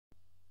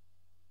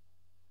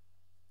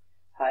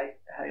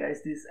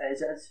guys, this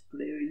Ajaz.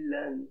 Today we'll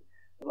learn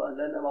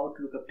about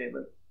lookup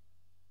table.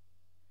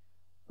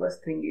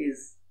 First thing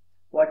is,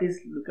 what is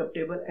lookup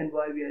table and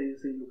why we are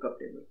using lookup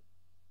table.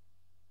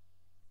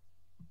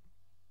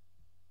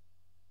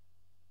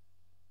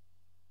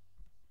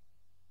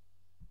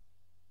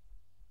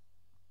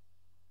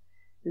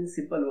 In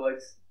simple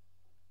words,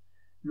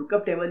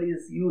 lookup table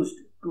is used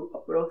to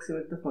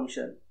approximate the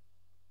function.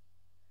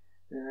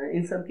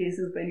 In some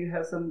cases, when you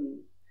have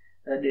some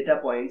data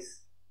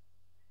points,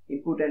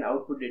 input and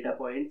output data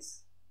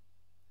points,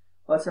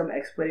 or some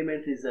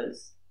experiment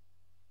results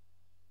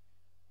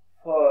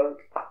for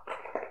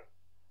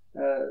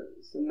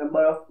some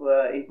number of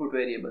input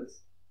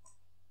variables.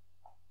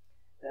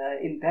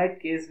 In that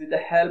case, with the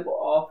help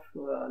of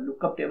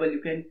lookup table,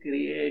 you can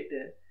create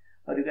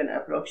or you can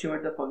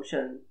approximate the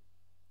function,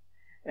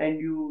 and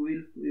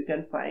you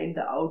can find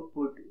the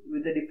output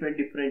with the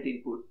different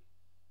input.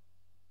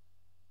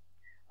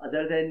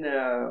 Other than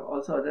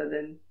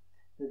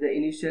the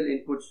initial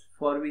inputs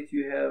for which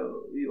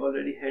you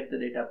already had the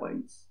data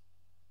points.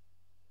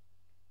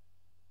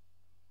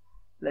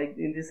 Like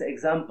in this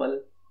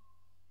example,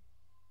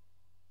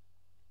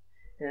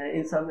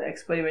 in some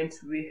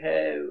experiments we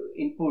have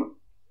input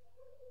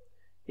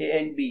A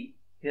and B.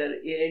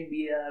 Here A and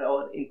B are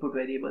our input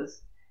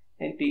variables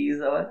and T is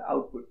our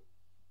output.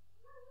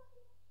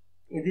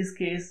 In this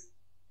case,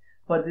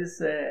 for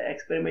this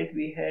experiment,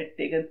 we had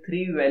taken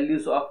 3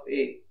 values of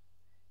A,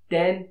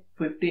 10,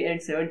 50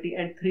 and 70,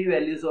 and 3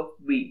 values of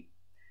B.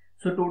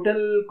 So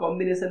total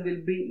combination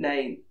will be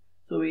 9.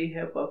 So we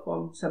have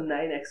performed some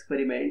 9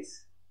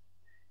 experiments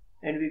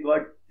and we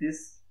got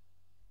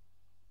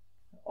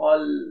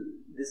all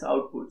these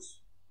outputs.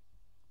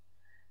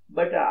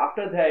 But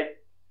after that,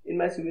 in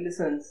my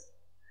simulations,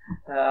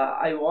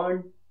 I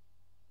want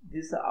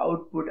this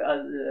output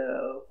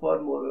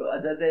for more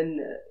other than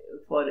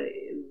for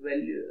a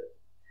value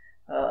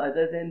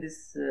other than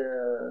this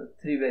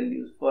 3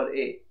 values for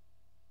A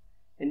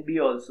and B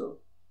also.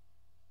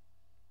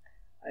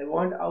 I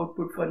want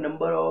output for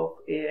number of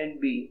A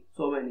and B,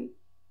 so many.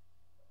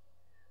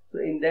 So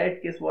in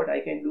that case, what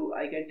I can do,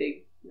 I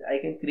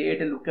can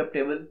create a lookup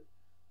table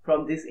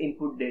from this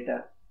input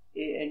data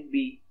A and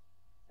B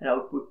and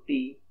output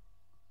T.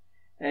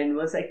 And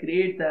once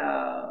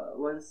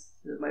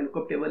my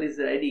lookup table is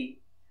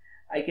ready,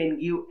 I can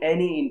give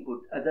any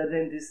input other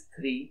than these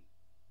 3,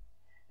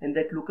 and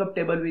that lookup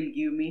table will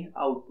give me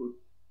output.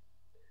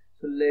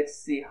 So let's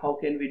see how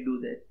can we do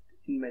that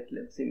in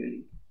MATLAB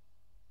Simulink.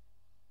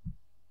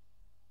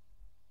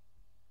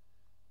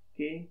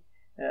 Okay,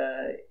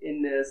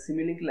 in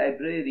Simulink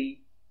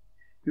library,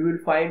 you will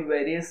find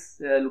various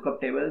lookup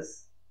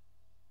tables.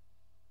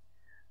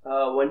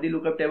 1D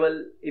lookup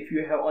table if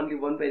you have only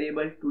 1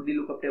 variable, 2D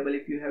lookup table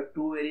if you have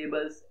 2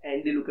 variables,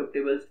 and the lookup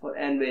tables for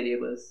n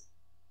variables.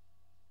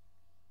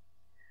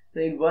 So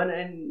in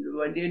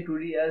 1D and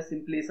 2D are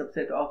simply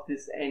subset of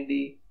this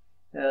ND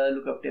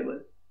lookup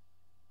table.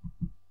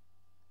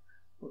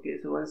 Okay,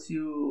 so once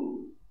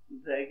you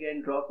drag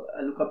and drop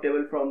a lookup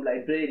table from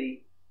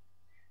library,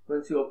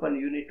 once you open,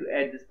 you need to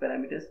add these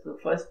parameters. So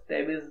first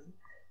tab is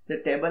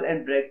the table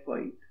and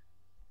breakpoint.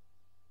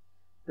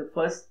 The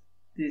first,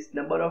 this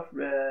number of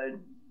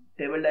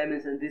table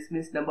dimensions, this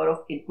means number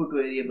of input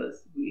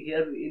variables.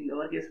 Here in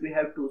our case we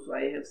have 2, so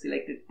I have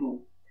selected 2.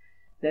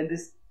 Then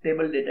this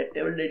table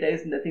data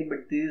is nothing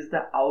but this is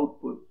the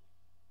output.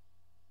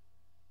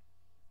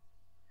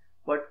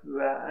 What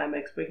I'm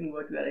expecting,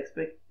 what we are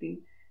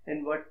expecting,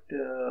 and what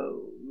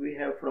we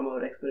have from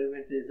our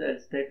experiment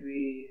results that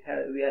we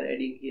are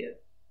adding here.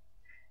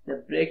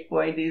 The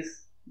breakpoint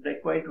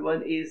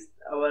 1 is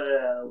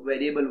our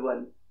variable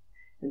 1.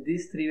 And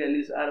these 3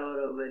 values are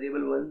our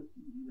variable 1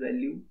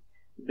 value.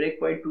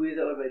 Breakpoint 2 is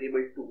our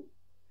variable 2.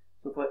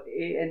 So for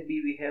A and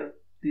B we have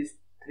these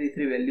 3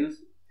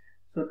 values.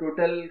 So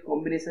total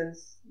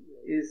combinations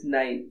is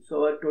 9.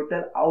 So our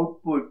total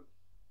output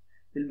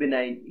will be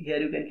 9. Here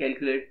you can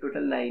calculate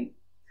total 9.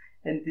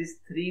 And this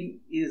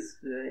 3 is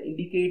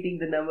indicating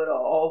the number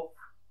of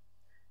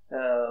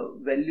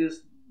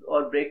values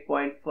or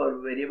breakpoint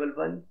for variable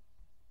 1.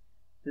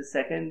 The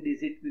second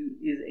digit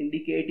is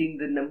indicating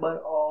the number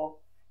of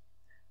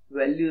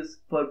values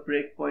for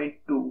breakpoint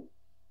 2.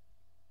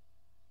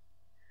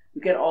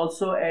 You can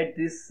also add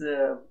this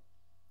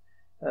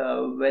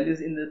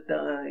values in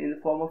the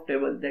form of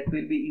table. That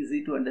will be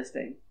easy to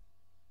understand.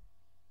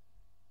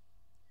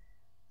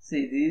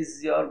 See, this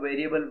is your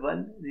variable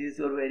 1, this is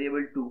your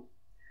variable 2.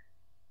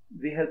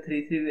 We have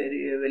 3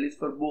 values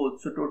for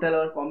both. So total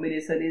our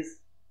combination is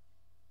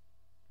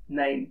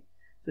 9.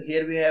 So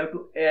here we have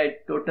to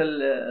add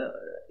total.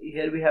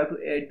 Here we have to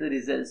add the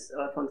results,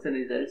 our function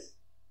results.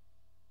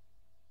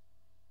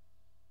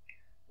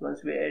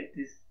 Once we add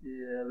these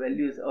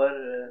values,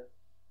 our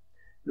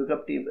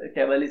lookup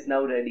table is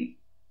now ready.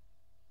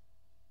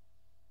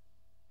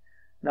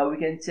 Now we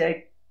can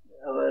check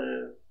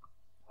our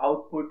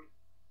output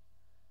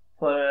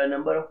for a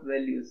number of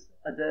values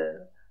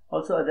other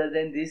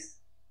than this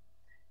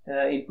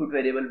input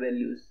variable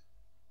values.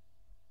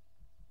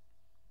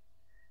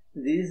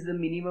 This is the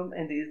minimum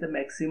and this is the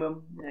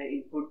maximum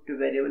input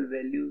variable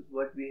values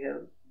what we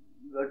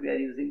are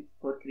using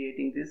for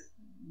creating this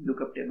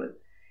lookup table.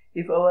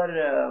 If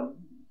our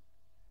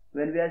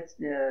when we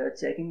are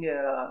checking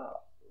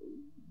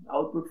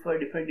output for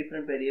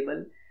different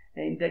variable,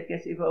 and in that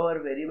case if our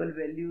variable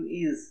value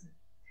is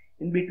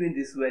in between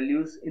these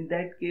values, in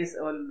that case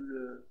our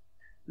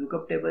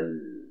lookup table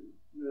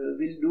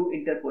will do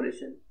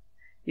interpolation.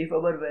 If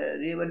our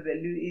variable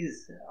value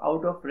is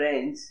out of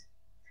range,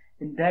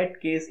 in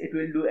that case it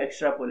will do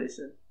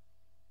extrapolation.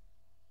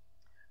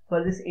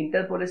 For this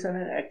interpolation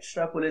and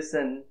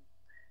extrapolation,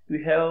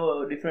 we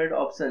have different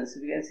options.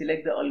 We can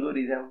select the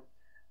algorithm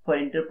for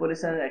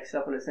interpolation and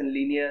extrapolation: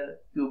 linear,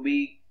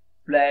 cubic,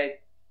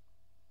 flat.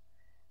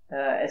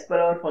 As per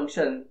our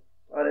function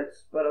or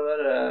as per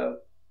our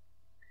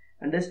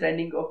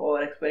understanding of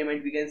our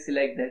experiment, we can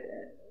select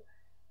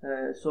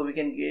that so we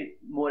can get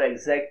more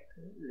exact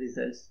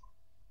results.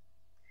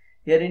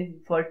 Here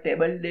for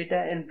table data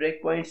and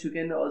breakpoints, you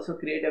can also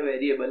create a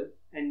variable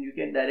and you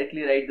can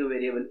directly write the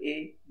variable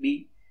A,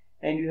 B,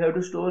 and you have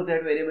to store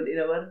that variable in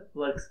our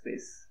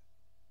workspace.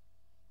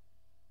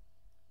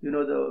 You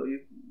know,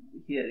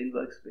 here in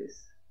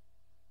workspace.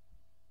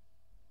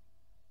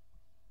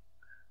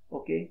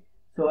 Okay,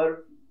 so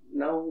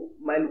now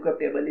my lookup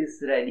table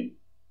is ready.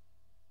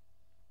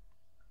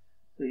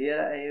 So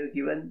here I have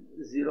given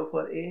 0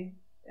 for A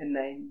and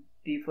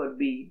 90 for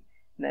B,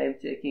 and I am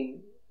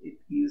checking, it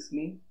gives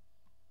me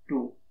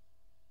 2.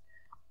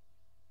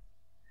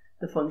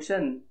 The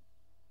function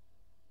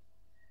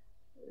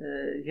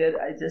here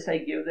I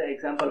gave the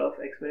example of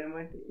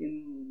experiment.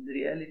 In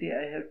reality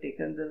I have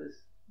taken the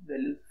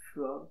value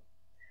from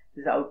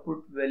this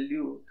output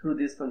value through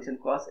this function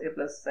cos A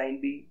plus sin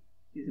B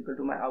is equal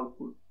to my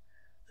output.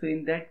 So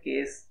in that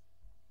case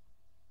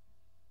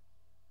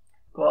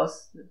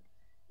cos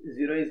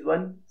 0 is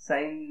 1,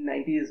 sin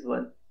 90 is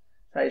 1,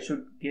 so I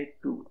should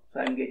get 2. So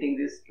I am getting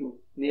this 2,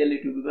 nearly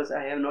 2, because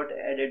I have not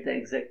added the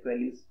exact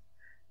values.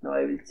 Now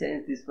I will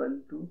change this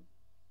one to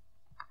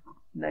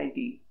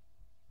 90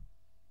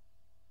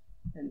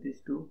 and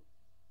this to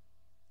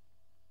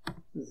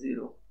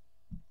 0.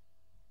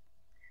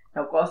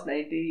 Now cos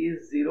 90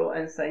 is 0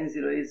 and sin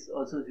 0 is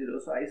also 0,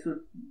 so I should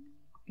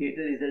get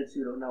the result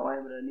 0. Now I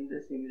am running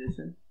the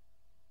simulation.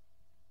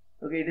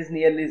 Okay, it is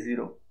nearly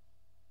 0.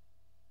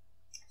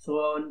 So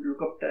our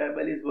lookup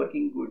table is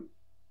working good.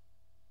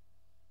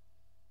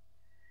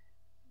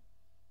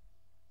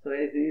 So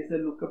this is the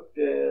lookup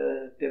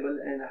table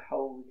and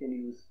how we can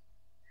use.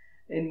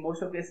 In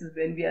most of cases,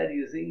 when we are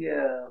using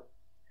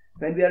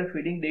when we are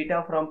feeding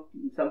data from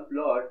some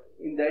plot,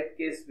 in that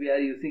case we are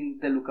using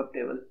the lookup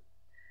table.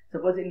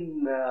 Suppose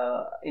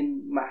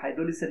in my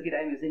hydraulic circuit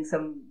I am using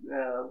some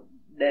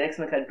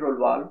directional control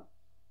valve,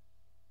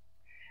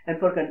 and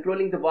for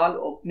controlling the valve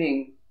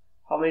opening,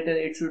 how many times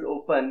it should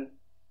open,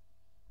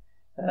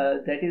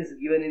 that is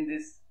given in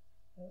this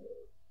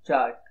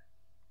chart.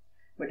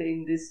 But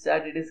in this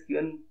chart it is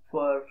given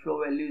for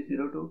flow value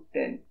 0 to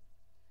 10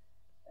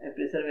 and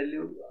pressure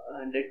value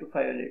 100 to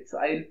 500. So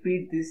I will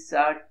feed this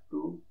chart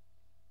to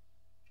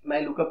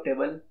my lookup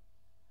table,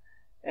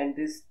 and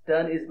this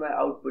turn is my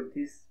output.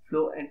 This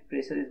flow and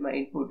pressure is my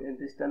input, and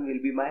this turn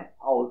will be my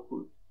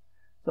output.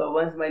 So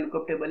once my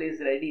lookup table is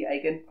ready, I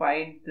can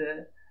find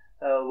the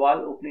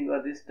valve opening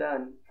or this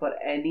turn for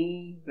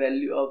any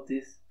value of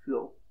this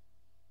flow.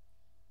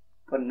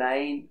 For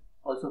 9,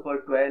 also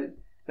for 12.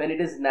 When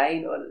it is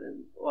 9 or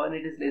when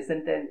it is less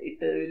than 10, it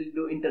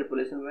will do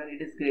interpolation. When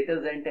it is greater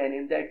than 10,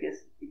 in that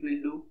case it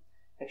will do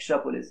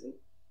extrapolation.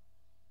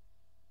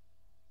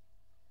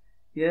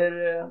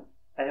 Here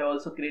I have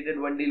also created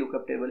 1D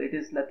lookup table. It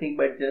is nothing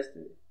but just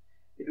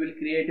it will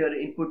create your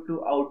input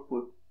to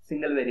output,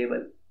 single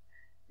variable.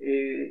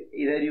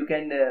 Either you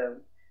can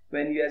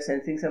when you are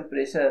sensing some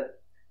pressure,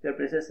 your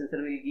pressure sensor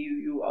will give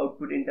you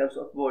output in terms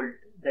of volt,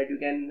 that you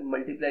can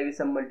multiply with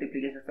some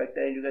multiplication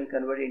factor and you can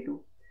convert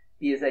into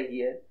PSI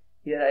here.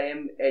 Here I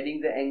am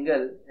adding the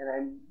angle and I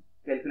am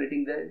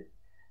calculating the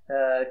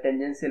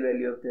tangential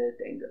value of that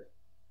angle.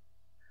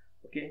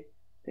 Okay,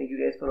 thank you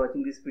guys for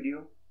watching this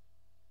video.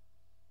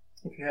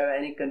 If you have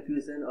any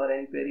confusion or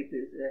any query,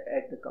 please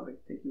add the comment.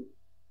 Thank you.